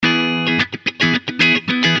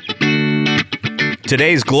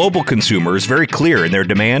Today's global consumer is very clear in their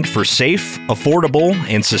demand for safe, affordable,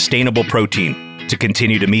 and sustainable protein. To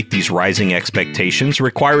continue to meet these rising expectations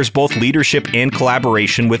requires both leadership and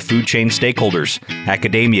collaboration with food chain stakeholders,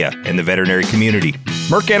 academia, and the veterinary community.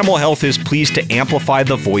 Merck Animal Health is pleased to amplify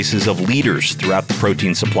the voices of leaders throughout the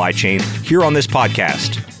protein supply chain here on this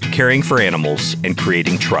podcast, Caring for Animals and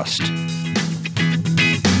Creating Trust.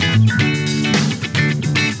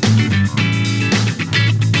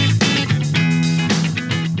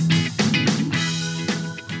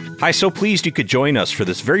 Hi, so pleased you could join us for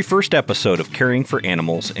this very first episode of Caring for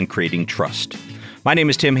Animals and Creating Trust. My name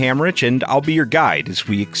is Tim Hamrich, and I'll be your guide as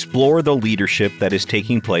we explore the leadership that is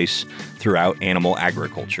taking place throughout animal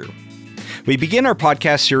agriculture. We begin our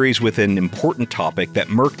podcast series with an important topic that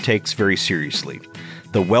Merck takes very seriously,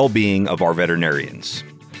 the well-being of our veterinarians.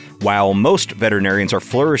 While most veterinarians are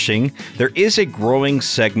flourishing, there is a growing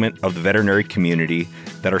segment of the veterinary community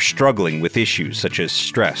that are struggling with issues such as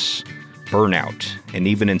stress, burnout, and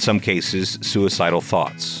even in some cases, suicidal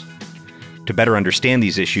thoughts. To better understand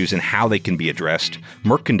these issues and how they can be addressed,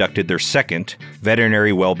 Merck conducted their second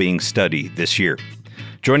veterinary well-being study this year.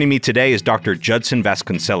 Joining me today is Dr. Judson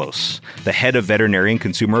Vasconcelos, the head of veterinary and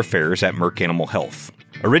consumer affairs at Merck Animal Health.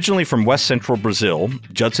 Originally from West Central Brazil,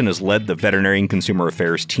 Judson has led the veterinary and consumer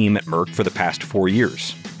affairs team at Merck for the past 4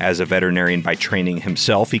 years. As a veterinarian by training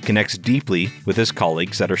himself, he connects deeply with his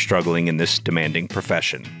colleagues that are struggling in this demanding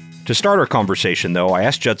profession. To start our conversation, though, I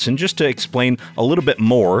asked Judson just to explain a little bit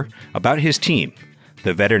more about his team,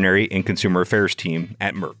 the Veterinary and Consumer Affairs team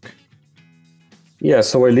at Merck. Yeah,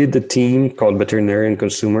 so I lead the team called Veterinary and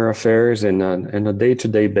Consumer Affairs, and on a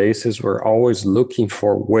day-to-day basis, we're always looking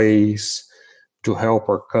for ways to help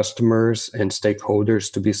our customers and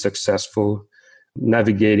stakeholders to be successful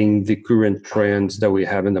navigating the current trends that we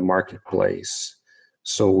have in the marketplace.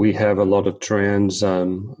 So we have a lot of trends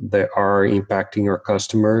that are impacting our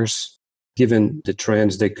customers. Given the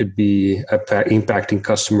trends, they could be impacting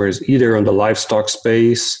customers either on the livestock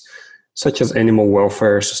space, such as animal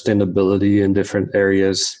welfare, sustainability in different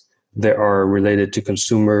areas that are related to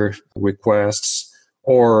consumer requests,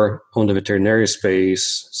 or on the veterinary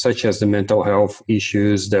space, such as the mental health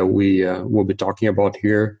issues that we will be talking about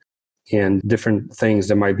here, and different things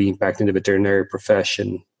that might be impacting the veterinary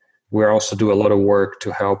profession. We also do a lot of work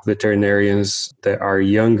to help veterinarians that are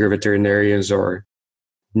younger veterinarians or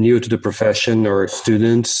new to the profession or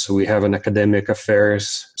students. We have an academic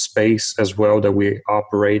affairs space as well that we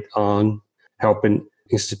operate on, helping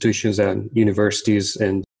institutions and universities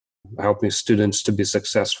and helping students to be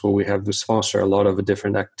successful. We have to sponsor a lot of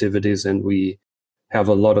different activities, and we have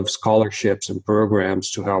a lot of scholarships and programs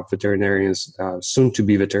to help veterinarians,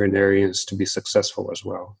 soon-to-be veterinarians, to be successful as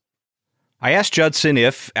well. I asked Judson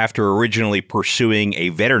if, after originally pursuing a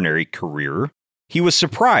veterinary career, he was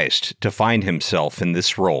surprised to find himself in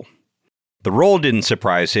this role. The role didn't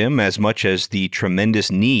surprise him as much as the tremendous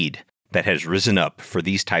need that has risen up for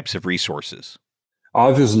these types of resources.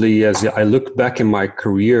 Obviously, as I look back in my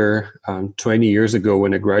career 20 years ago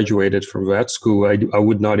when I graduated from vet school, I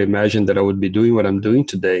would not imagine that I would be doing what I'm doing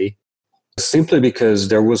today, simply because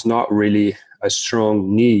there was not really a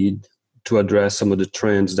strong need to address some of the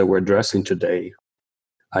trends that we're addressing today.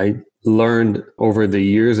 I learned over the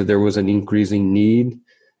years that there was an increasing need.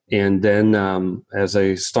 And then as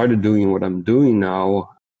I started doing what I'm doing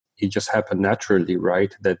now, it just happened naturally,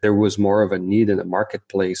 right? That there was more of a need in the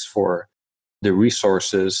marketplace for the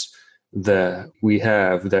resources that we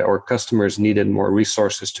have, that our customers needed more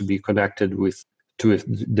resources to be connected to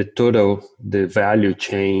the value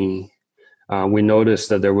chain. We noticed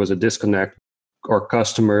that there was a disconnect. Our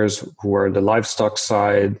customers who are the livestock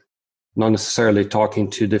side, not necessarily talking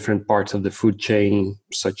to different parts of the food chain,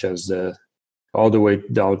 such as all the way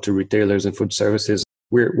down to retailers and food services.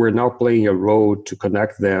 We're now playing a role to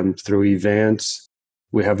connect them through events.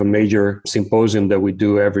 We have a major symposium that we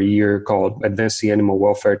do every year called Advancing Animal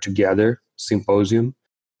Welfare Together Symposium,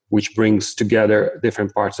 which brings together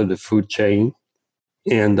different parts of the food chain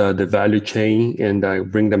and the value chain, and I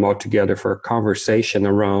bring them all together for a conversation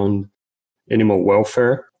around animal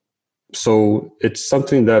welfare. So it's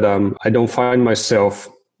something that I don't find myself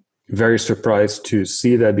very surprised to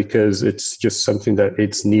see that, because it's just something that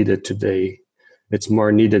it's needed today. It's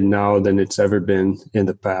more needed now than it's ever been in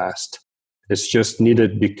the past. It's just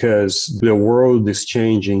needed because the world is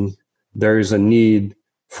changing. There is a need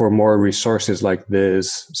for more resources like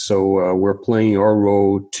this. So we're playing our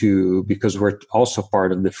role because we're also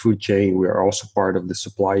part of the food chain. We're also part of the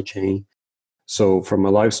supply chain. So from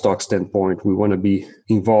a livestock standpoint, we want to be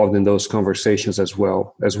involved in those conversations as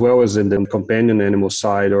well as in the companion animal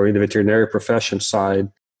side or in the veterinary profession side.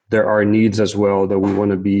 There are needs as well that we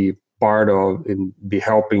want to be part of and be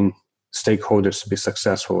helping stakeholders to be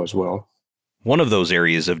successful as well. One of those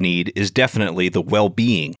areas of need is definitely the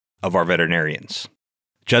well-being of our veterinarians.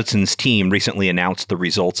 Judson's team recently announced the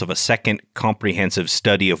results of a second comprehensive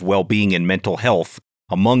study of well-being and mental health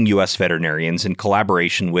among U.S. veterinarians in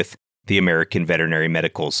collaboration with the American Veterinary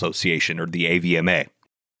Medical Association, or the AVMA.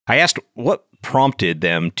 I asked what prompted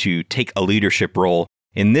them to take a leadership role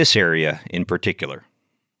in this area in particular.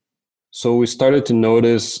 So we started to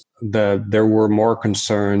notice that there were more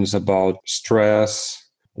concerns about stress,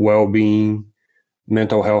 well-being,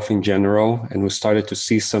 mental health in general, and we started to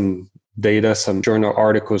see some data, some journal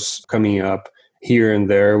articles coming up here and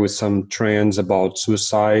there with some trends about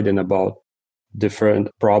suicide and about different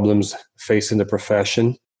problems facing the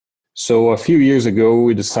profession. So a few years ago,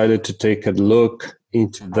 we decided to take a look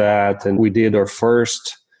into that, and we did our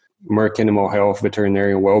first Merck Animal Health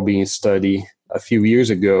Veterinarian Wellbeing study a few years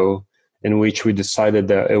ago, in which we decided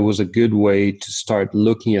that it was a good way to start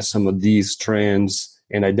looking at some of these trends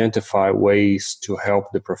and identify ways to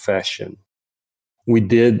help the profession. We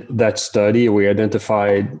did that study, we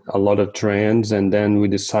identified a lot of trends, and then we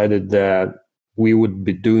decided that we would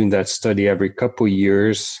be doing that study every couple of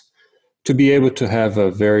years to be able to have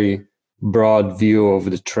a very broad view of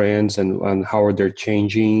the trends and how they're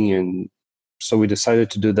changing. And so we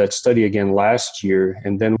decided to do that study again last year,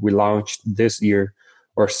 and then we launched this year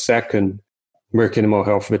our second Merck Animal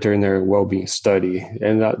Health Veterinary Wellbeing study.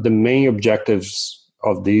 And the main objectives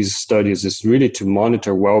of these studies is really to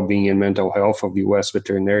monitor well-being and mental health of U.S.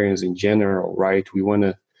 veterinarians in general, right? We want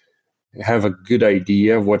to have a good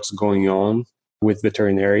idea of what's going on with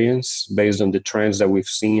veterinarians based on the trends that we've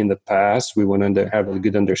seen in the past. We want to have a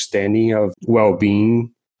good understanding of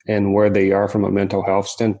well-being and where they are from a mental health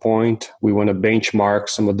standpoint. We want to benchmark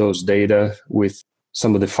some of those data with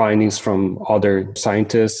some of the findings from other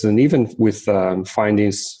scientists and even with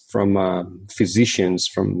findings from physicians,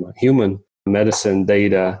 from human medicine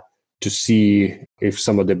data, to see if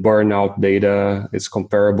some of the burnout data is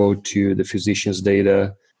comparable to the physician's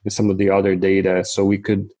data and some of the other data, so we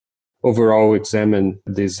could overall examine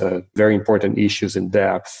these very important issues in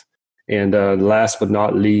depth. And last but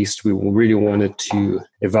not least, we really wanted to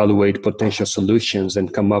evaluate potential solutions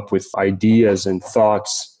and come up with ideas and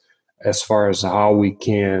thoughts as far as how we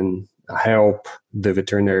can help the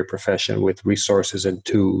veterinary profession with resources and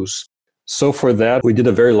tools. So for that, we did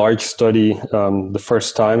a very large study the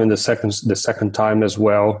first time, and the second time as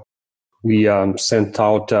well. We sent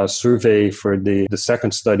out a survey for the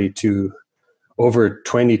second study to over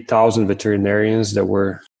 20,000 veterinarians that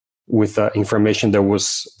were with information that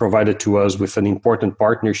was provided to us with an important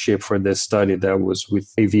partnership for this study that was with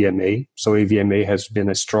AVMA. So AVMA has been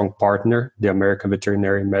a strong partner, the American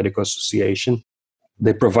Veterinary Medical Association.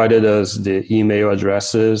 They provided us the email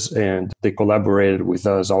addresses and they collaborated with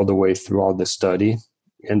us all the way throughout the study.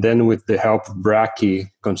 And then with the help of Brachy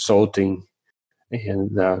Consulting, and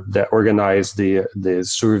that organized the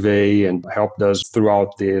survey and helped us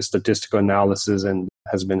throughout the statistical analysis and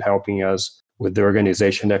has been helping us with the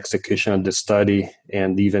organization execution of the study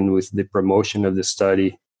and even with the promotion of the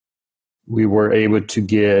study. We were able to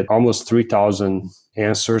get almost 3,000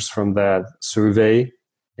 answers from that survey.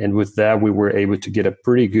 And with that, we were able to get a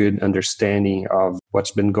pretty good understanding of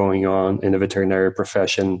what's been going on in the veterinary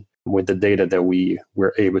profession with the data that we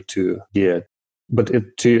were able to get. But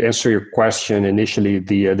to answer your question, initially,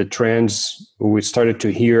 the trends, we started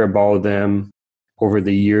to hear about them over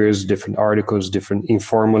the years, different articles, different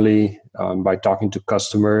informally, by talking to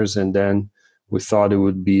customers. And then we thought it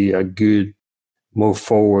would be a good move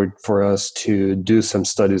forward for us to do some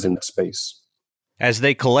studies in that space. As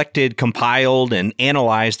they collected, compiled, and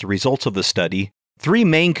analyzed the results of the study, three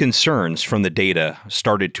main concerns from the data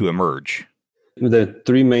started to emerge. The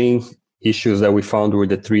three main issues that we found were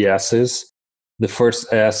the three S's. The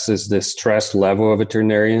first S is the stress level of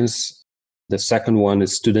veterinarians. The second one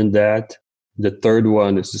is student debt. The third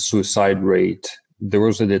one is the suicide rate.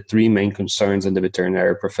 Those are the three main concerns in the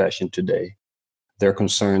veterinary profession today. They're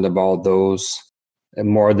concerned about those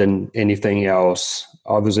more than anything else.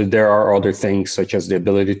 Obviously, there are other things such as the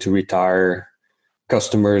ability to retire.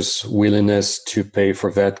 Customers' willingness to pay for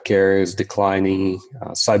vet care is declining.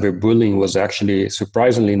 Cyberbullying was actually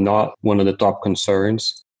surprisingly not one of the top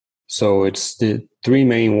concerns. So it's the three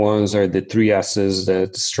main ones are the three S's,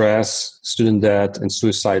 that stress, student debt, and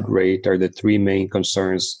suicide rate are the three main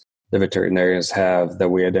concerns the veterinarians have that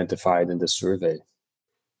we identified in the survey.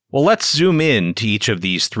 Well, let's zoom in to each of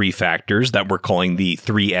these three factors that we're calling the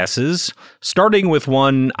three S's, starting with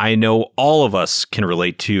one I know all of us can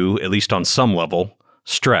relate to, at least on some level,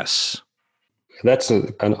 stress. That's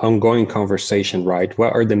an ongoing conversation, right?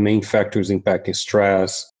 What are the main factors impacting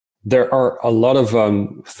stress? There are a lot of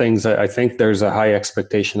things that I think there's a high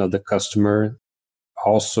expectation of the customer.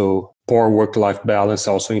 Also, poor work-life balance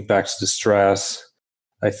also impacts the stress.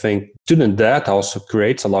 I think student debt also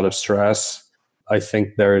creates a lot of stress. I think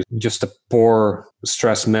there's just a poor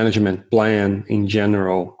stress management plan in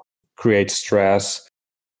general creates stress.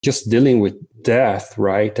 Just dealing with debt,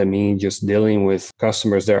 right? I mean, just dealing with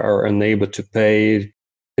customers that are unable to pay.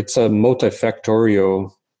 It's a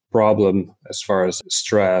multifactorial problem as far as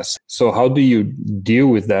stress. So how do you deal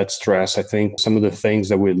with that stress? I think some of the things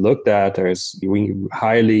that we looked at is we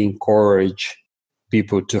highly encourage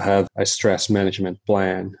people to have a stress management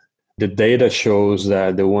plan. The data shows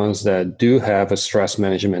that the ones that do have a stress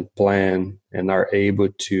management plan and are able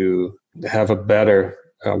to have a better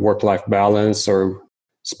work-life balance or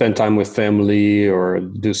spend time with family or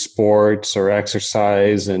do sports or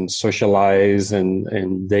exercise and socialize,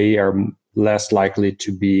 and they are less likely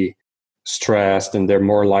to be stressed, and they're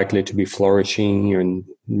more likely to be flourishing and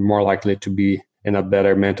more likely to be in a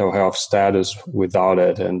better mental health status without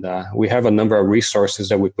it. And we have a number of resources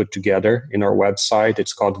that we put together in our website.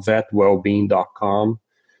 It's called vetwellbeing.com.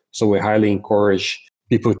 So we highly encourage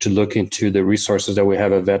people to look into the resources that we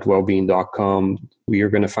have at vetwellbeing.com. You're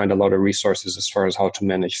going to find a lot of resources as far as how to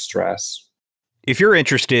manage stress. If you're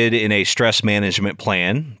interested in a stress management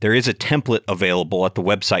plan, there is a template available at the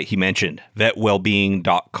website he mentioned,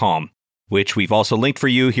 vetwellbeing.com, which we've also linked for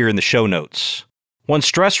you here in the show notes. One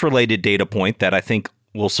stress-related data point that I think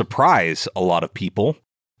will surprise a lot of people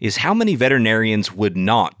is how many veterinarians would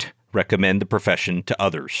not recommend the profession to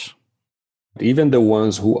others. Even the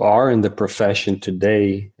ones who are in the profession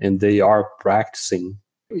today and they are practicing,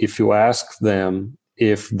 if you ask them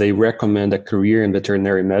if they recommend a career in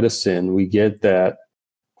veterinary medicine, we get that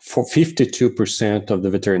for 52% of the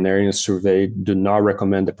veterinarians surveyed do not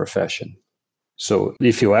recommend the profession. So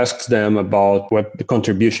if you ask them about what the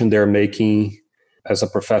contribution they're making as a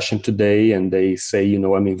profession today, and they say,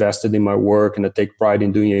 I'm invested in my work and I take pride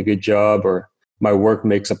in doing a good job, or my work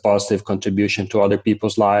makes a positive contribution to other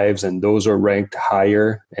people's lives, and those are ranked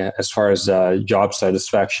higher as far as job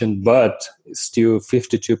satisfaction, but still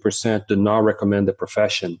 52% do not recommend the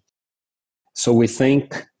profession. So we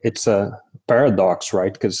think it's a paradox,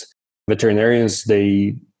 right? Because veterinarians,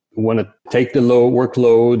 they want to take the low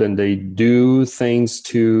workload and they do things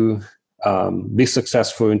to be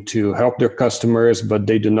successful and to help their customers, but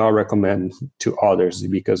they do not recommend to others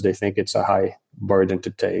because they think it's a high burden to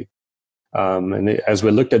take. And as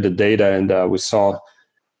we looked at the data and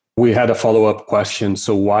we had a follow-up question.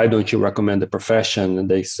 So why don't you recommend the profession? And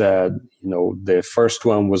they said, the first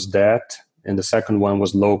one was debt and the second one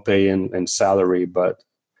was low pay and salary, but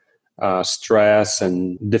stress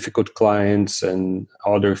and difficult clients and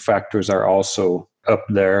other factors are also up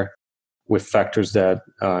there with factors that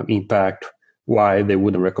impact why they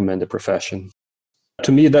wouldn't recommend the profession.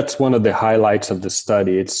 To me, that's one of the highlights of the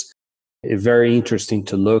study. It's very interesting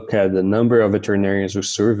to look at the number of veterinarians who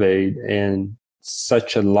surveyed, and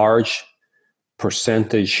such a large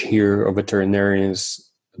percentage here of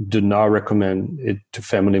veterinarians do not recommend it to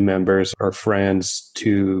family members or friends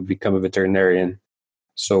to become a veterinarian.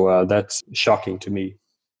 So that's shocking to me.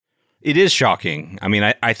 It is shocking. I mean,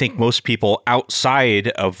 I think most people outside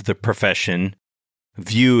of the profession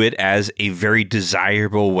view it as a very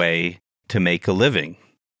desirable way to make a living.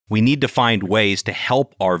 We need to find ways to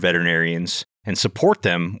help our veterinarians and support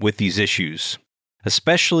them with these issues,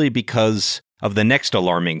 especially because of the next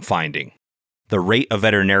alarming finding, the rate of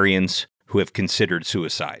veterinarians who have considered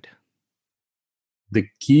suicide. The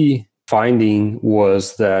key finding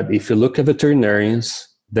was that if you look at veterinarians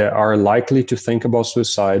that are likely to think about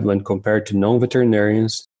suicide when compared to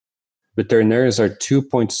non-veterinarians, veterinarians are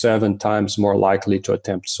 2.7 times more likely to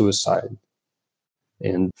attempt suicide.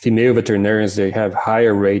 And female veterinarians, they have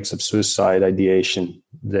higher rates of suicide ideation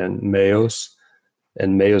than males,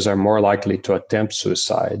 and males are more likely to attempt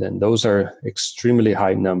suicide. And those are extremely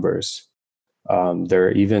high numbers.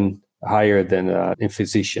 They're even higher than in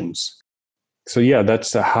physicians. So yeah,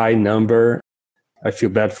 that's a high number. I feel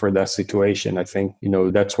bad for that situation. I think,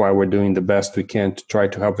 that's why we're doing the best we can to try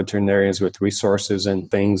to help veterinarians with resources and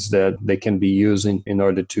things that they can be using in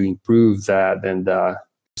order to improve that. And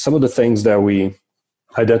some of the things that we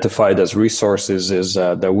identified as resources is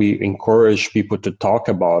that we encourage people to talk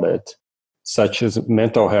about it, such as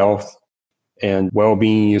mental health and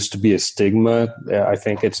well-being used to be a stigma. I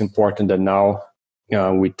think it's important that now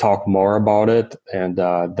we talk more about it, and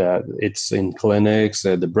that it's in clinics,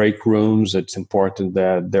 the break rooms. It's important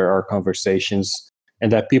that there are conversations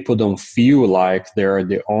and that people don't feel like they're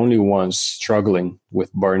the only ones struggling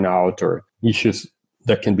with burnout or issues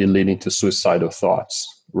that can be leading to suicidal thoughts.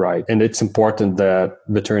 Right. And it's important that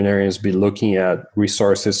veterinarians be looking at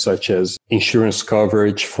resources such as insurance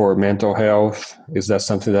coverage for mental health. Is that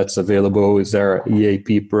something that's available? Is there an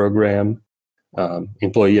EAP program,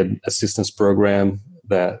 employee assistance program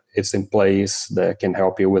that is in place that can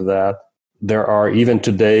help you with that? There are, even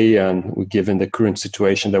today, and given the current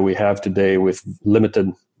situation that we have today with limited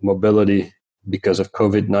mobility because of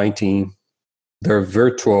COVID-19, there are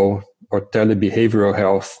virtual or telebehavioral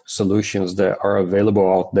health solutions that are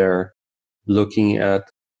available out there looking at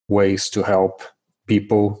ways to help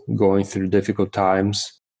people going through difficult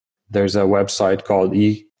times. There's a website called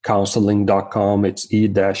ecounseling.com. It's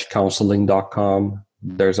e-counseling.com.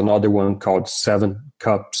 There's another one called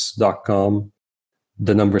 7cups.com,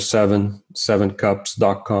 the number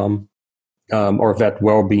 7cups.com, or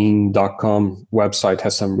vetwellbeing.com website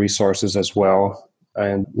has some resources as well.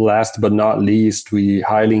 And last but not least, we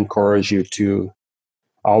highly encourage you to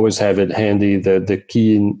always have it handy, the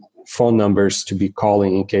key phone numbers to be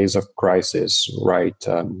calling in case of crisis, right?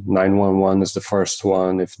 911 is the first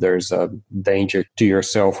one if there's a danger to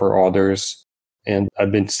yourself or others. And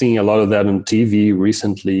I've been seeing a lot of that on TV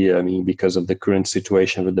recently, because of the current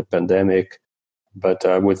situation with the pandemic. But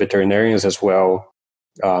with veterinarians as well,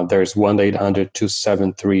 there's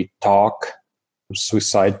 1-800-273-TALK,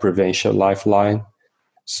 Suicide Prevention Lifeline.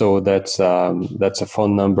 So that's a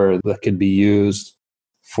phone number that could be used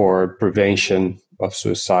for prevention of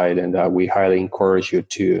suicide, and we highly encourage you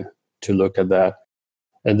to look at that.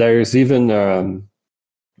 And there is even a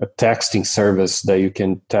texting service that you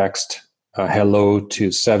can text hello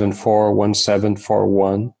to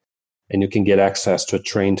 741741, and you can get access to a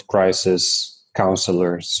trained crisis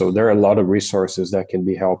counselor. So there are a lot of resources that can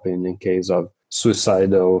be helping in case of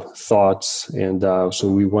suicidal thoughts, and so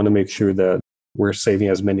we want to make sure that we're saving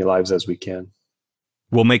as many lives as we can.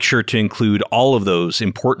 We'll make sure to include all of those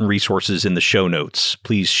important resources in the show notes.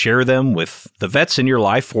 Please share them with the vets in your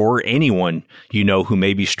life or anyone you know who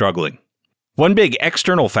may be struggling. One big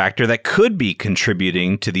external factor that could be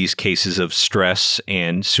contributing to these cases of stress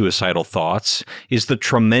and suicidal thoughts is the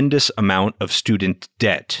tremendous amount of student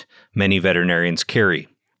debt many veterinarians carry.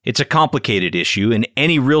 It's a complicated issue, and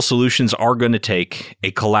any real solutions are going to take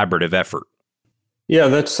a collaborative effort. Yeah,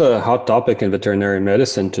 that's a hot topic in veterinary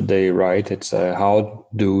medicine today, right? It's how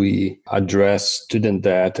do we address student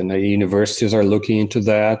debt, and the universities are looking into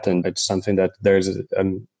that, and it's something that there's a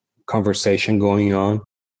conversation going on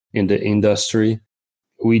in the industry.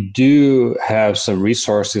 We do have some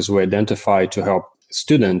resources we identify to help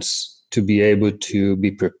students to be able to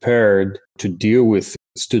be prepared to deal with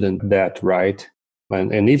student debt, right?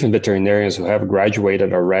 And even veterinarians who have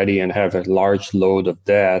graduated already and have a large load of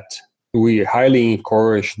debt, we highly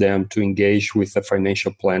encourage them to engage with a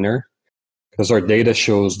financial planner, because our data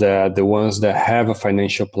shows that the ones that have a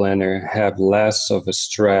financial planner have less of a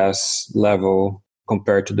stress level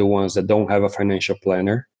compared to the ones that don't have a financial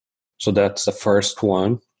planner. So that's the first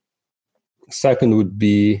one. Second would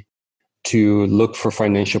be to look for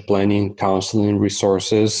financial planning, counseling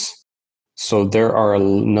resources. So there are a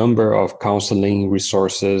number of counseling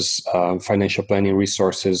resources, financial planning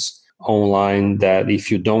resources online that if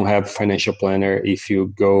you don't have a financial planner, if you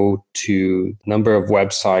go to a number of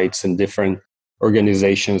websites and different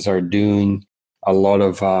organizations are doing a lot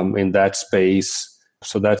of in that space.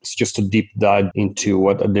 So that's just a deep dive into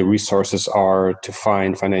what the resources are to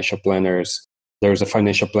find financial planners. There's a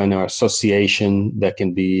financial planner association that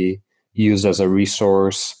can be used as a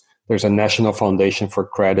resource. There's a National Foundation for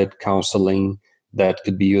Credit Counseling that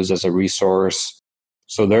could be used as a resource.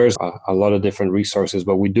 So there's a lot of different resources,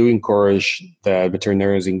 but we do encourage that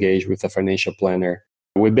veterinarians engage with a financial planner.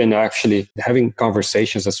 We've been actually having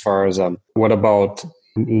conversations as far as what about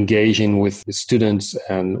engaging with the students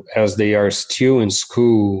and as they are still in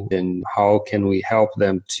school, and how can we help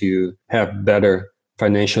them to have better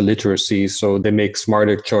financial literacy so they make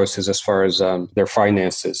smarter choices as far as their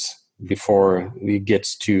finances before it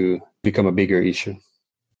gets to become a bigger issue.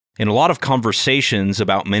 In a lot of conversations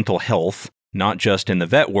about mental health, not just in the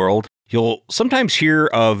vet world, you'll sometimes hear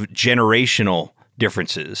of generational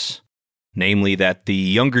differences, namely that the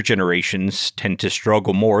younger generations tend to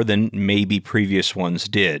struggle more than maybe previous ones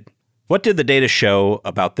did. What did the data show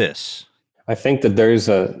about this? I think that there is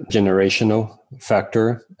a generational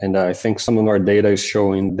factor, and I think some of our data is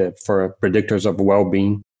showing that for predictors of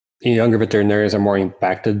well-being, younger veterinarians are more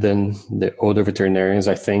impacted than the older veterinarians,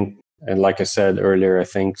 I think. And like I said earlier, I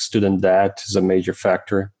think student debt is a major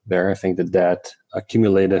factor there. I think the debt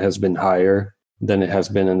accumulated has been higher than it has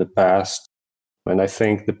been in the past. And I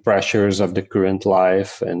think the pressures of the current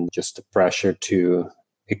life and just the pressure to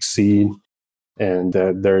exceed, and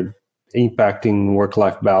they're impacting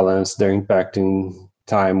work-life balance, they're impacting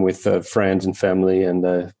time with friends and family,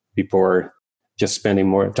 and people are just spending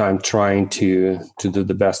more time trying to do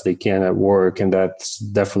the best they can at work, and that's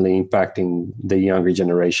definitely impacting the younger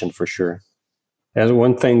generation for sure. And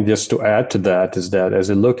one thing just to add to that is that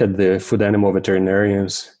as I look at the food animal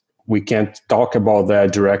veterinarians, we can't talk about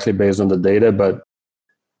that directly based on the data, but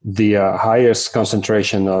the highest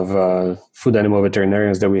concentration of food animal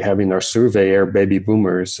veterinarians that we have in our survey are baby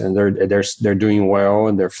boomers, and they're doing well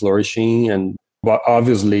and they're flourishing. But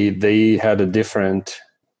obviously they had a different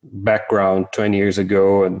background 20 years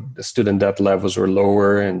ago, and the student debt levels were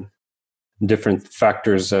lower and different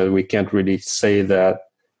factors. We can't really say that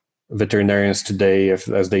veterinarians today,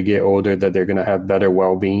 as they get older, that they're going to have better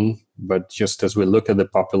well-being. But just as we look at the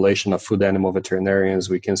population of food animal veterinarians,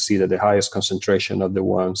 we can see that the highest concentration of the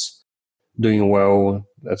ones doing well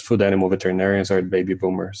as food animal veterinarians are baby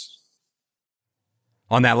boomers.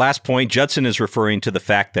 On that last point, Judson is referring to the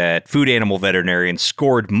fact that food animal veterinarians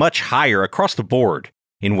scored much higher across the board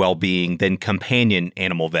in well-being than companion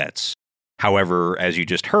animal vets. However, as you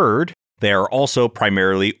just heard, they are also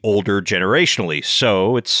primarily older generationally,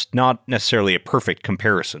 so it's not necessarily a perfect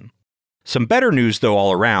comparison. Some better news, though,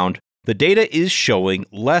 all around. The data is showing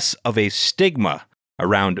less of a stigma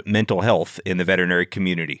around mental health in the veterinary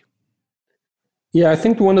community. Yeah, I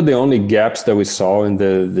think one of the only gaps that we saw in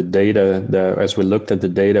the data, as we looked at the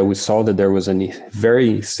data, we saw that there was a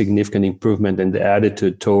very significant improvement in the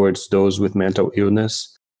attitude towards those with mental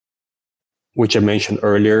illness, which I mentioned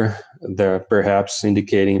earlier. They're perhaps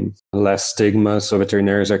indicating less stigma, so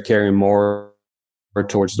veterinarians are caring more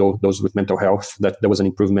towards those with mental health. That there was an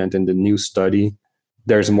improvement in the new study.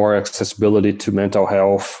 There's more accessibility to mental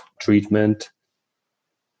health treatment,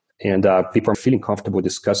 and people are feeling comfortable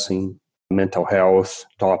discussing mental health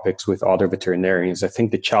topics with other veterinarians. I think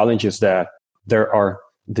the challenge is that the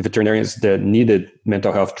veterinarians that needed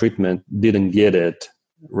mental health treatment didn't get it,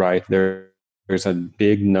 right? There's a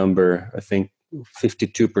big number, I think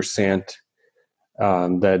 52%,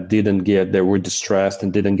 that were distressed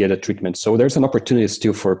and didn't get a treatment. So there's an opportunity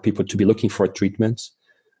still for people to be looking for treatments.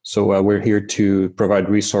 So we're here to provide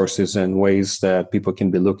resources and ways that people can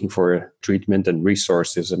be looking for treatment and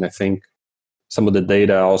resources. And I think some of the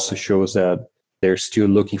data also shows that they're still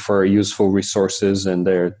looking for useful resources, and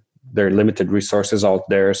there are limited resources out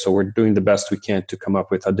there. So we're doing the best we can to come up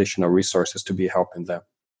with additional resources to be helping them.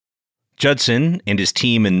 Judson and his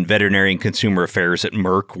team in veterinary and consumer affairs at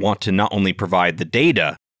Merck want to not only provide the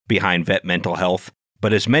data behind vet mental health,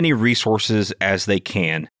 but as many resources as they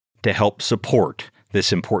can to help support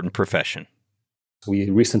this important profession. We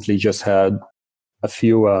recently just had a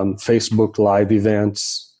few Facebook Live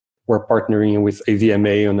events. We're partnering with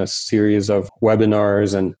AVMA on a series of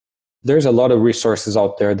webinars, and there's a lot of resources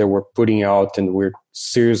out there that we're putting out, and we're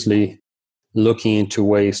seriously looking into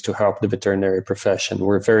ways to help the veterinary profession.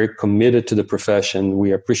 We're very committed to the profession.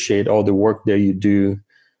 We appreciate all the work that you do.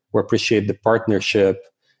 We appreciate the partnership.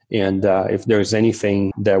 And if there's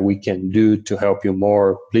anything that we can do to help you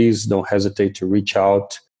more, please don't hesitate to reach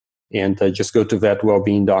out, and just go to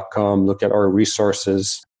vetwellbeing.com, look at our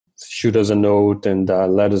resources, shoot us a note, and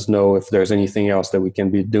let us know if there's anything else that we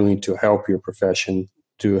can be doing to help your profession,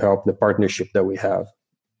 to help the partnership that we have.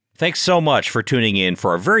 Thanks so much for tuning in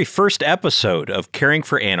for our very first episode of Caring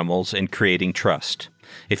for Animals and Creating Trust.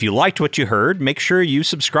 If you liked what you heard, make sure you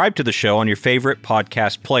subscribe to the show on your favorite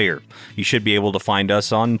podcast player. You should be able to find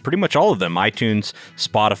us on pretty much all of them: iTunes,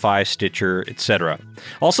 Spotify, Stitcher, etc.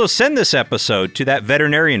 Also, send this episode to that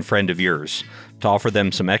veterinarian friend of yours to offer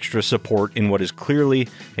them some extra support in what is clearly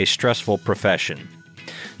a stressful profession.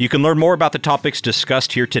 You can learn more about the topics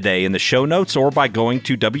discussed here today in the show notes or by going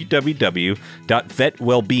to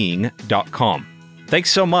www.vetwellbeing.com.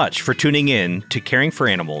 Thanks so much for tuning in to Caring for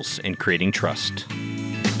Animals and Creating Trust.